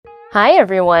Hi,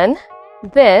 everyone.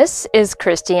 This is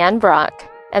Christiane Brock,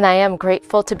 and I am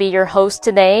grateful to be your host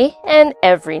today and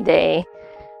every day.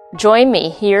 Join me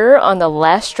here on the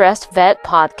Less Stressed Vet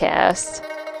podcast.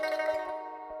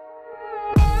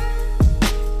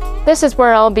 This is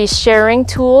where I'll be sharing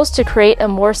tools to create a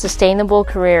more sustainable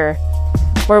career,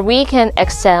 where we can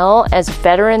excel as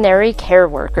veterinary care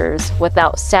workers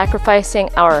without sacrificing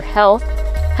our health,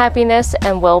 happiness,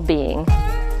 and well-being.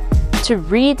 To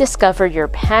rediscover your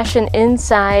passion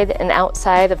inside and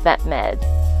outside of vet med.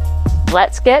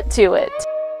 Let's get to it.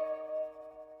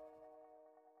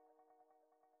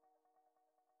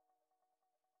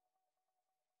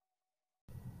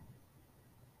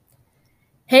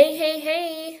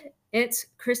 Hey, it's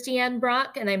Christiane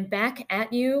Brock, and I'm back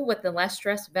at you with the Less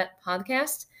Stressed Vet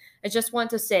podcast. I just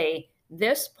want to say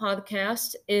this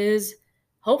podcast is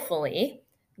hopefully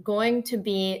going to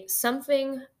be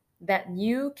something that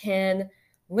you can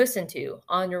listen to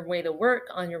on your way to work,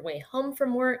 on your way home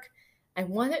from work. I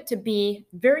want it to be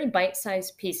very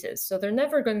bite-sized pieces, so they're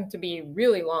never going to be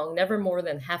really long, never more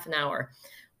than half an hour,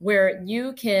 where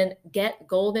you can get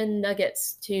golden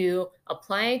nuggets to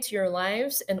apply to your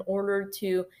lives in order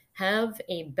to have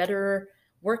a better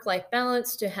work-life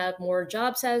balance, to have more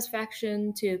job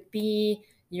satisfaction, to be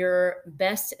your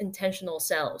best intentional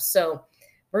selves. So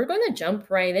we're going to jump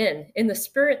right in. In the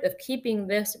spirit of keeping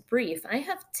this brief, I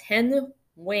have 10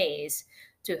 ways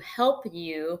to help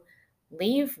you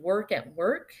leave work at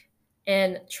work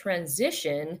and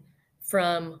transition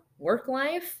from work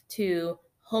life to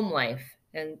home life.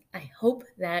 And I hope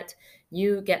that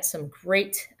you get some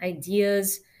great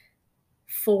ideas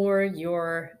for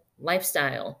your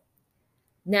lifestyle.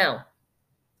 Now,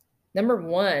 number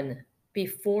one,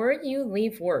 before you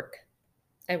leave work,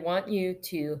 I want you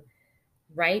to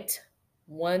write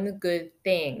one good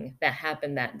thing that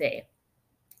happened that day.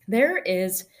 There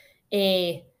is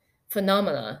a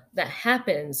phenomena that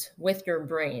happens with your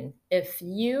brain. If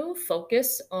you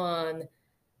focus on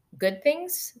good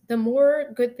things, the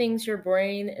more good things your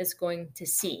brain is going to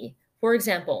see. For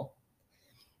example,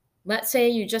 let's say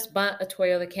you just bought a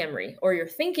Toyota Camry, or you're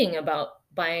thinking about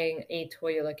buying a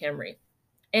Toyota Camry,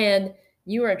 and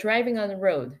you are driving on the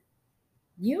road.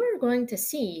 You are going to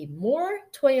see more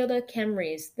Toyota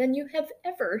Camrys than you have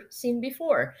ever seen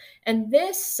before. And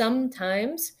this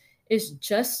sometimes is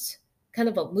just kind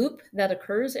of a loop that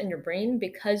occurs in your brain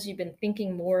because you've been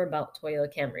thinking more about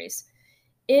Toyota Camrys.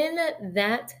 In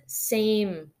that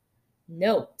same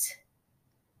note,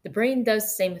 the brain does the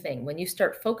same thing. When you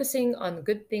start focusing on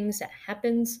good things that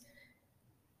happens,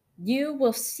 you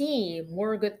will see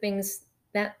more good things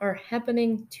that are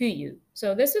happening to you.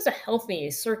 So this is a healthy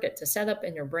circuit to set up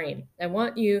in your brain. I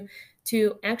want you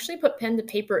to actually put pen to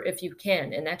paper if you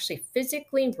can and actually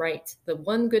physically write the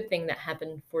one good thing that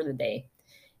happened for the day.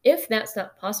 If that's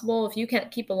not possible, if you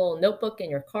can't keep a little notebook in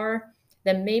your car,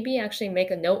 then maybe actually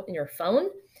make a note in your phone.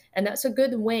 And that's a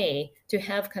good way to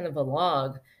have kind of a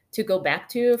log to go back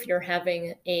to if you're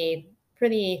having a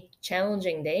pretty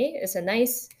challenging day. It's a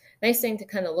nice thing to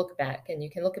kind of look back, and you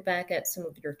can look back at some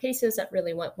of your cases that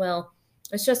really went well.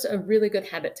 It's just a really good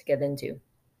habit to get into.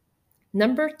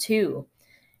 Number two,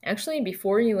 actually,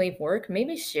 before you leave work,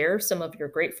 maybe share some of your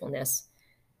gratefulness.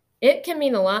 It can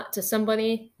mean a lot to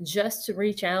somebody just to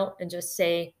reach out and just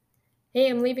say, hey,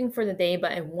 I'm leaving for the day,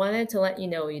 but I wanted to let you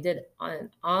know you did an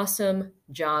awesome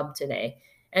job today.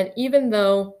 And even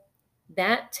though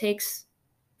that takes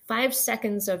 5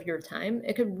 seconds of your time,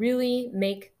 it could really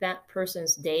make that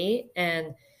person's day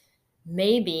and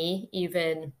maybe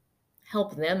even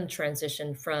help them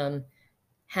transition from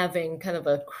having kind of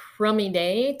a crummy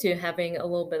day to having a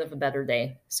little bit of a better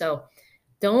day. So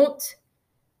don't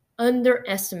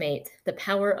underestimate the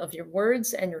power of your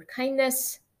words and your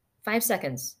kindness. 5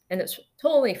 seconds, and it's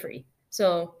totally free.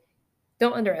 So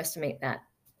don't underestimate that.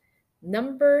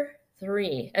 Number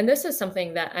three, and this is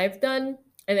something that I've done,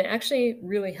 and it actually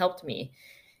really helped me.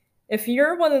 If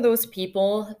you're one of those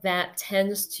people that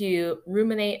tends to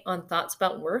ruminate on thoughts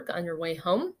about work on your way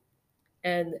home,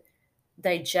 and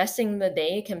digesting the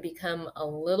day can become a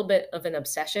little bit of an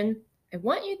obsession, I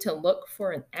want you to look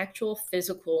for an actual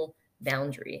physical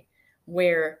boundary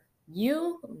where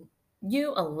you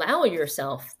allow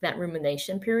yourself that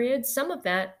rumination period. Some of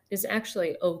that is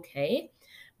actually okay,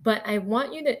 but I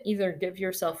want you to either give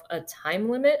yourself a time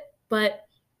limit, but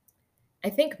I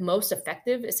think most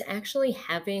effective is actually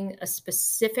having a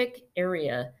specific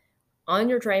area on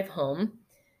your drive home.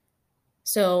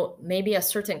 So maybe a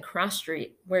certain cross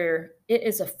street where it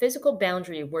is a physical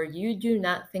boundary where you do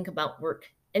not think about work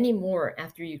anymore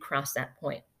after you cross that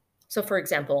point. So for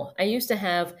example, I used to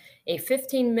have a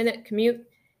 15-minute commute,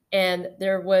 and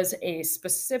there was a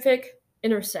specific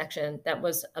intersection that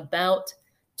was about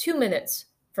 2 minutes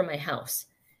from my house.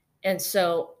 And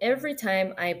so every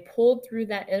time I pulled through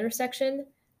that intersection,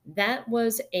 that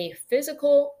was a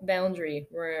physical boundary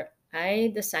where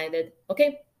I decided,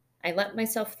 okay, I let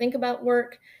myself think about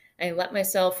work. I let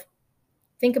myself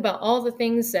think about all the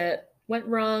things that went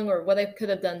wrong or what I could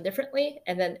have done differently.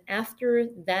 And then after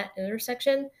that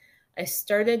intersection, I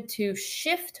started to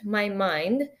shift my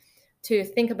mind to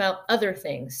think about other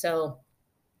things. So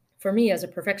for me as a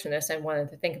perfectionist, I wanted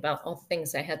to think about all the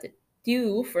things I had to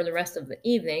do for the rest of the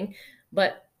evening,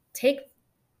 but take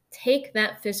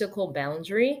that physical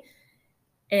boundary,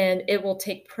 and it will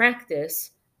take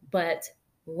practice, but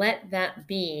let that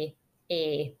be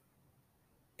a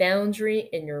boundary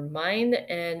in your mind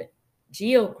and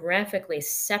geographically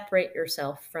separate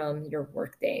yourself from your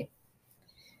workday.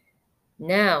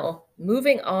 Now,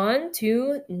 moving on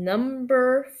to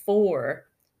number 4,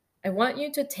 I want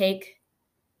you to take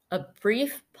a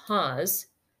brief pause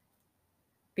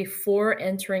before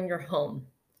entering your home.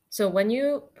 So when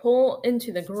you pull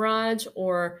into the garage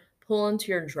or pull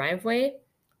into your driveway,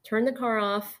 turn the car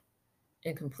off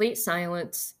in complete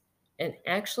silence and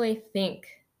actually think,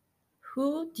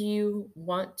 who do you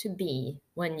want to be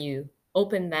when you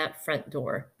open that front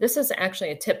door? This is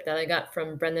actually a tip that I got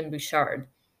from Brendan Bouchard.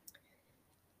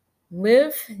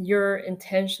 Live your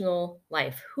intentional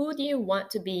life. Who do you want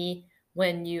to be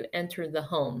when you enter the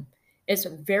home? It's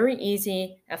very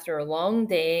easy after a long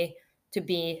day to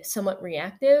be somewhat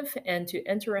reactive and to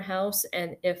enter a house.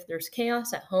 And if there's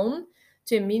chaos at home,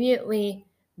 to immediately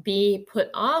be put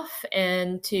off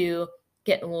and to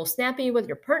get a little snappy with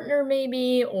your partner,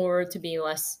 maybe, or to be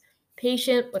less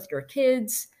patient with your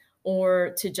kids,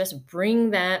 or to just bring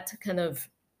that kind of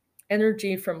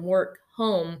energy from work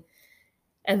home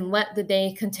and let the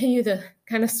day continue to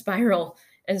kind of spiral.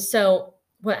 And so,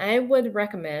 what I would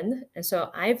recommend, and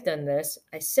so I've done this,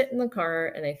 I sit in the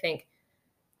car and I think,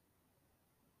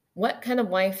 what kind of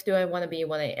wife do I want to be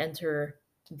when I enter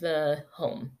the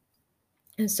home?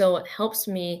 And so it helps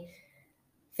me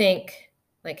think,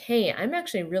 like, hey, I'm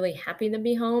actually really happy to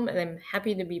be home and I'm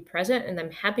happy to be present and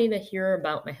I'm happy to hear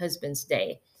about my husband's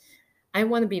day. I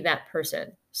want to be that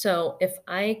person. So if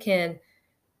I can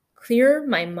clear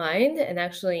my mind and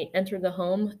actually enter the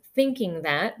home thinking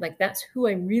that, like, that's who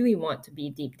I really want to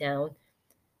be deep down,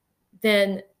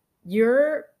 then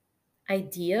your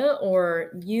idea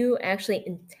or you actually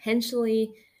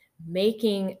intentionally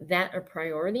making that a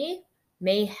priority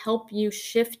may help you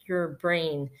shift your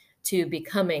brain to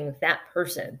becoming that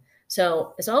person.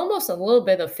 So it's almost a little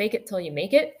bit of fake it till you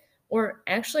make it, or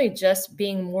actually just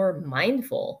being more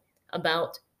mindful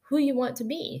about who you want to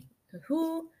be.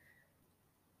 Who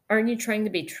are you trying to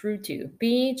be true to?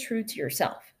 Be true to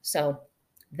yourself. So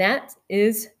that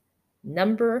is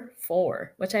number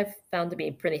 4, which I've found to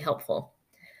be pretty helpful.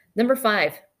 Number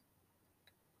 5,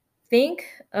 think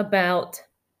about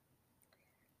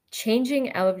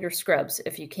changing out of your scrubs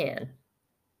if you can.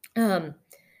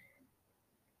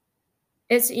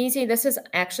 It's easy. This is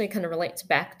actually kind of relates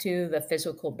back to the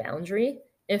physical boundary.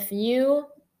 If you,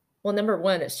 well, number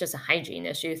 1, it's just a hygiene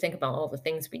issue. Think about all the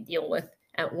things we deal with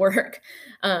at work.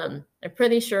 I'm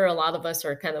pretty sure a lot of us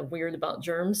are kind of weird about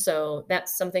germs, so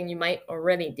that's something you might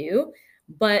already do.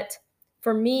 But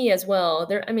for me as well,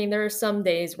 there are some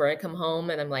days where I come home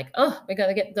and I'm like, oh, I got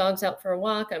to get the dogs out for a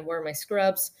walk. I'm wearing my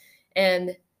scrubs,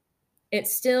 and you're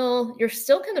still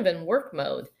kind of in work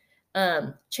mode.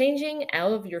 Changing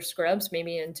out of your scrubs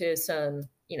maybe into some,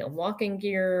 walking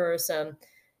gear or some,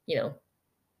 you know,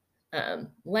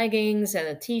 leggings and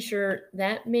a t-shirt,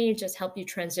 that may just help you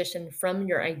transition from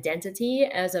your identity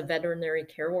as a veterinary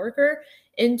care worker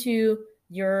into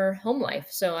your home life.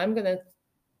 So I'm going to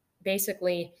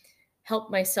basically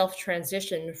help myself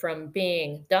transition from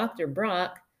being Dr.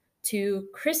 Brock to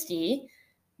Christy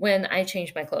when I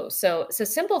change my clothes. So it's a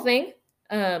simple thing,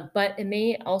 but it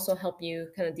may also help you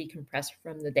kind of decompress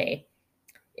from the day.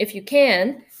 If you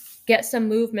can, get some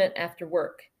movement after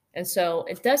work. And so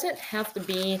it doesn't have to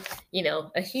be,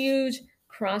 a huge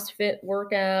CrossFit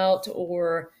workout,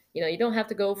 or, you don't have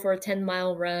to go for a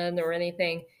 10-mile run or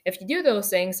anything. If you do those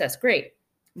things, that's great.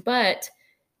 But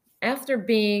after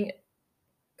being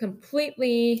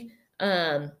completely,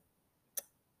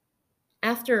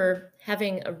 after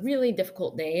having a really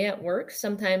difficult day at work,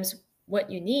 sometimes what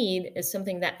you need is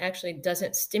something that actually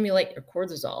doesn't stimulate your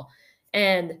cortisol.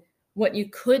 And what you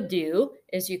could do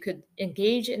is you could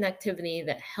engage in activity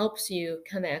that helps you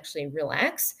kind of actually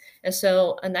relax. And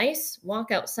so a nice walk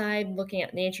outside looking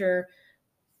at nature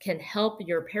can help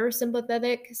your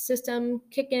parasympathetic system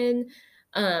kick in.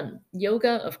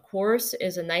 Yoga, of course,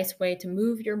 is a nice way to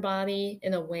move your body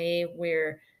in a way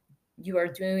where you are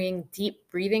doing deep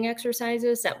breathing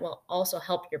exercises that will also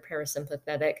help your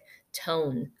parasympathetic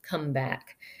tone come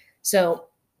back. So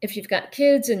if you've got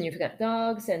kids and you've got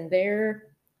dogs and they're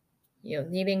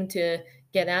needing to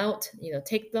get out,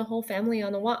 take the whole family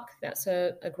on a walk. That's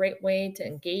a great way to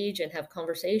engage and have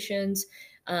conversations.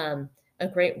 A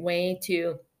great way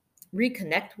to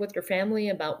reconnect with your family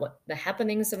about what the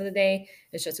happenings of the day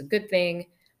is just a good thing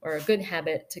or a good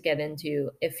habit to get into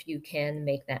if you can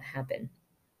make that happen.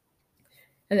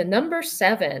 And then number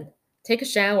 7, take a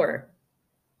shower.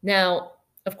 Now,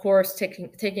 of course,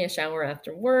 taking a shower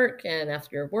after work and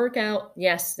after your workout,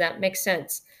 yes, that makes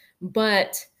sense.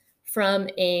 But from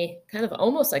a kind of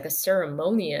almost like a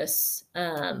ceremonious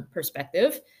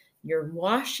perspective, you're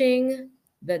washing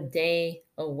the day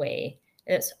away.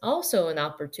 And it's also an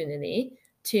opportunity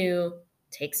to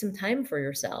take some time for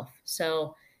yourself.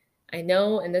 So I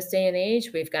know in this day and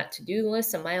age, we've got to-do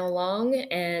lists a mile long,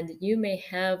 and you may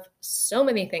have so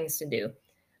many things to do.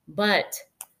 But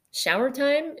shower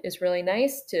time is really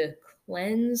nice to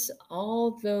cleanse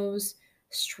all those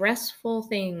stressful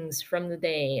things from the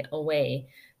day away.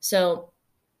 So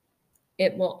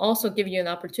it will also give you an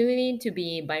opportunity to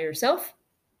be by yourself.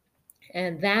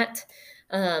 And that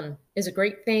is a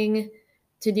great thing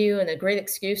to do and a great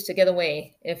excuse to get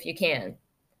away if you can.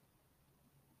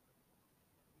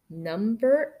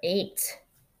 Number 8,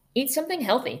 eat something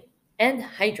healthy and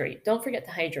hydrate. Don't forget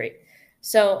to hydrate.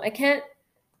 So I can't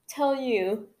tell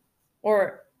you,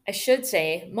 or I should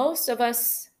say, most of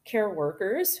us care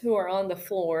workers who are on the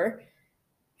floor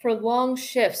for long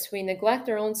shifts, we neglect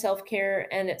our own self care,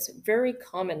 and it's very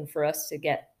common for us to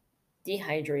get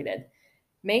dehydrated.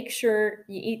 Make sure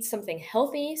you eat something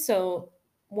healthy. So,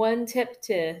 one tip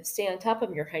to stay on top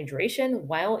of your hydration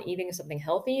while eating something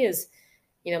healthy is,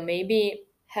 maybe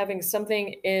having something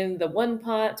in the one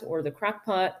pot or the crock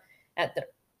pot at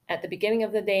the beginning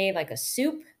of the day, like a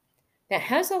soup that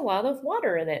has a lot of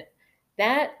water in it.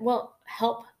 That will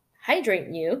help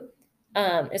hydrate you.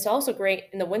 It's also great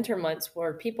in the winter months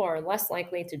where people are less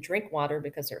likely to drink water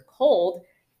because they're cold.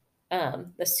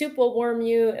 The soup will warm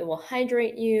you, it will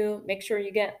hydrate you. Make sure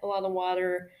you get a lot of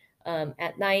water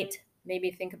at night.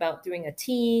 Maybe think about doing a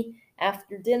tea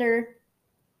after dinner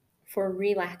for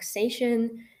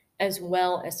relaxation as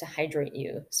well as to hydrate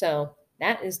you. So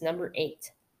that is number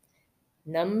 8.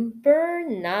 Number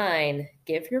 9,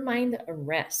 give your mind a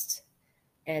rest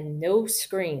and no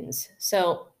screens.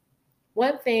 So,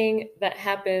 one thing that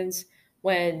happens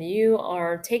when you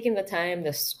are taking the time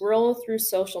to scroll through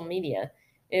social media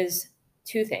is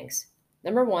 2 things.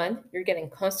 Number 1, you're getting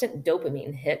constant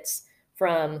dopamine hits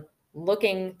from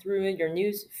looking through your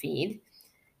news feed,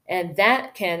 and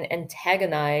that can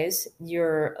antagonize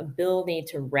your ability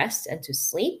to rest and to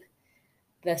sleep.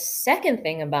 The second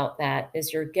thing about that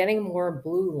is you're getting more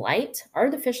blue light,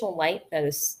 artificial light that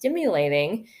is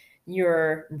stimulating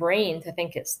your brain to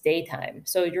think it's daytime.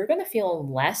 So you're going to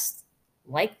feel less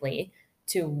likely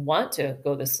to want to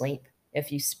go to sleep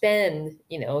if you spend,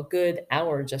 a good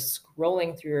hour just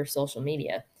scrolling through your social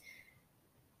media.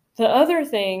 The other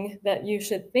thing that you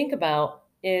should think about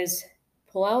is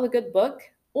pull out a good book,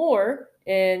 or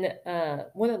in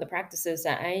one of the practices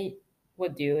that I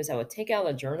would do is I would take out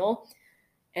a journal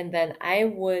and then I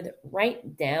would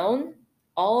write down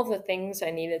all of the things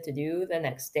I needed to do the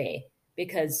next day.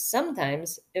 Because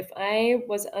sometimes if I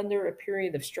was under a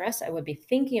period of stress, I would be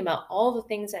thinking about all the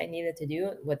things I needed to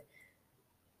do.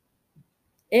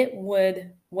 It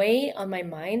would weigh on my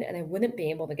mind and I wouldn't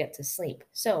be able to get to sleep.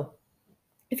 So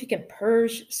if you can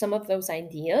purge some of those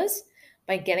ideas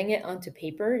by getting it onto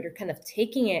paper, you're kind of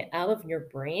taking it out of your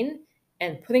brain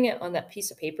and putting it on that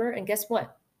piece of paper. And guess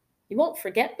what? You won't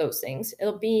forget those things.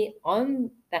 It'll be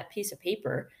on that piece of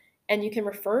paper, and you can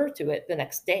refer to it the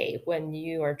next day when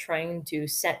you are trying to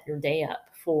set your day up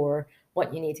for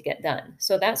what you need to get done.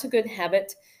 So that's a good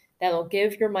habit that'll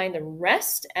give your mind a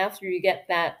rest after you get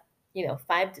that,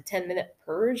 5 to 10 minute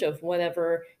purge of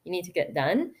whatever you need to get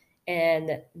done.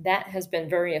 And that has been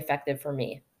very effective for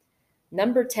me.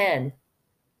 Number 10,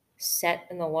 set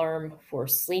an alarm for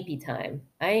sleepy time.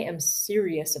 I am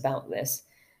serious about this.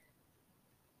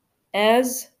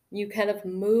 As you kind of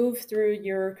move through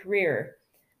your career,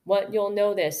 what you'll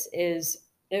notice is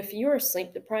if you're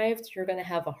sleep deprived, you're going to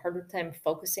have a harder time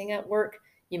focusing at work.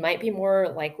 You might be more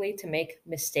likely to make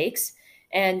mistakes,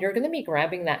 and you're going to be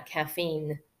grabbing that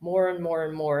caffeine more and more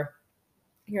and more.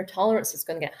 Your tolerance is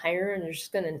going to get higher, and you're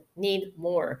just going to need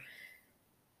more.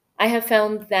 I have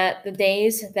found that the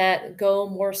days that go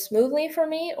more smoothly for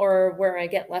me, or where I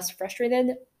get less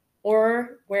frustrated,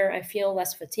 or where I feel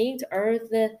less fatigued, are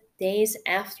the days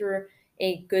after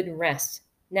a good rest.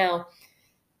 Now,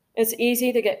 it's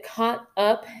easy to get caught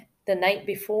up the night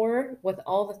before with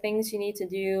all the things you need to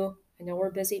do. I know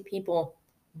we're busy people,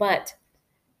 but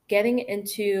getting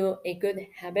into a good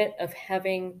habit of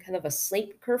having kind of a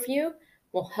sleep curfew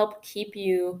will help keep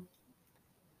you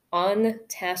on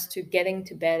task to getting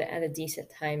to bed at a decent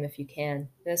time if you can.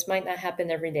 This might not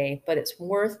happen every day, but it's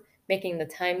worth making the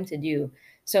time to do.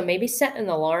 So maybe set an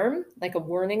alarm, like a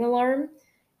warning alarm,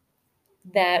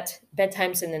 that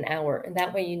bedtime's in an hour. And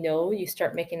that way, you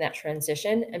start making that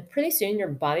transition. And pretty soon your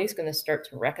body's going to start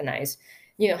to recognize.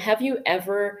 Have you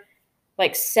ever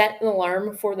like set an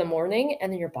alarm for the morning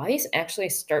and then your body actually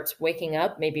starts waking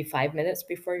up maybe 5 minutes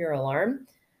before your alarm?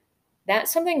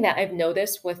 That's something that I've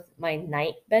noticed with my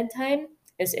night bedtime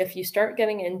is if you start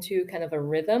getting into kind of a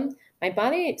rhythm, my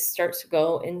body starts to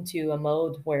go into a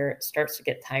mode where it starts to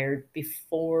get tired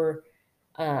before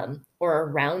or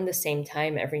around the same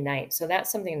time every night. So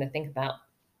that's something to think about.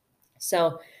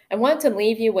 So I wanted to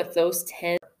leave you with those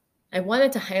 10. I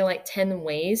wanted to highlight 10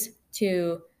 ways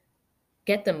to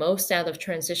get the most out of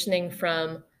transitioning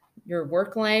from your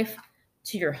work life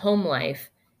to your home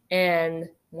life, and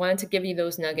wanted to give you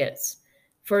those nuggets.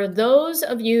 For those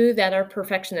of you that are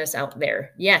perfectionists out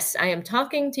there, yes, I am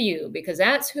talking to you because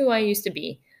that's who I used to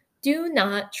be. Do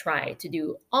not try to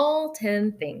do all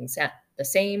 10 things at the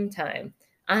same time.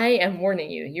 I am warning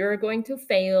you, you're going to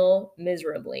fail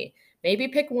miserably. Maybe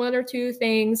pick one or two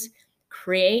things,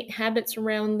 create habits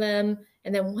around them,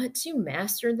 and then once you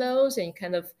master those and you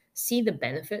kind of see the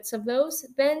benefits of those,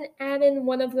 then add in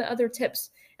one of the other tips.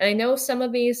 And I know some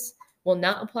of these will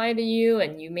not apply to you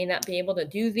and you may not be able to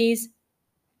do these,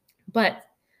 but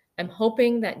I'm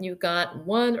hoping that you got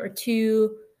one or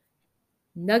two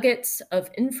nuggets of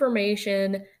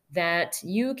information that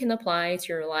you can apply to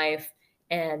your life.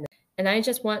 And I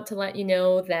just want to let you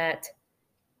know that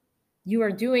you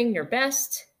are doing your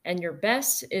best and your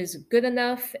best is good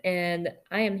enough. And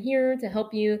I am here to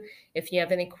help you. If you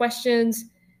have any questions,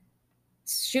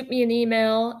 shoot me an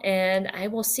email and I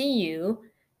will see you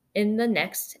in the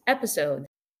next episode.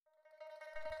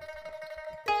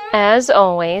 As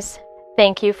always,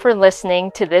 thank you for listening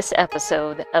to this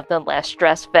episode of the Less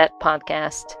Stress Vet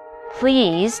podcast.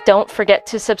 Please don't forget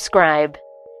to subscribe,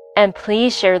 and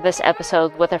please share this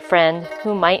episode with a friend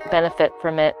who might benefit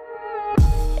from it.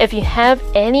 If you have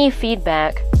any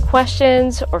feedback,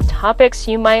 questions, or topics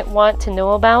you might want to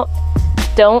know about,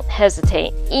 don't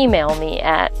hesitate. Email me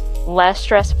at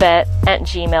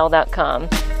lessstressvet@gmail.com.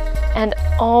 And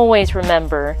always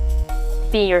remember,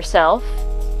 be yourself,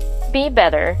 be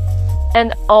better,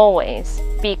 and always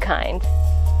be kind.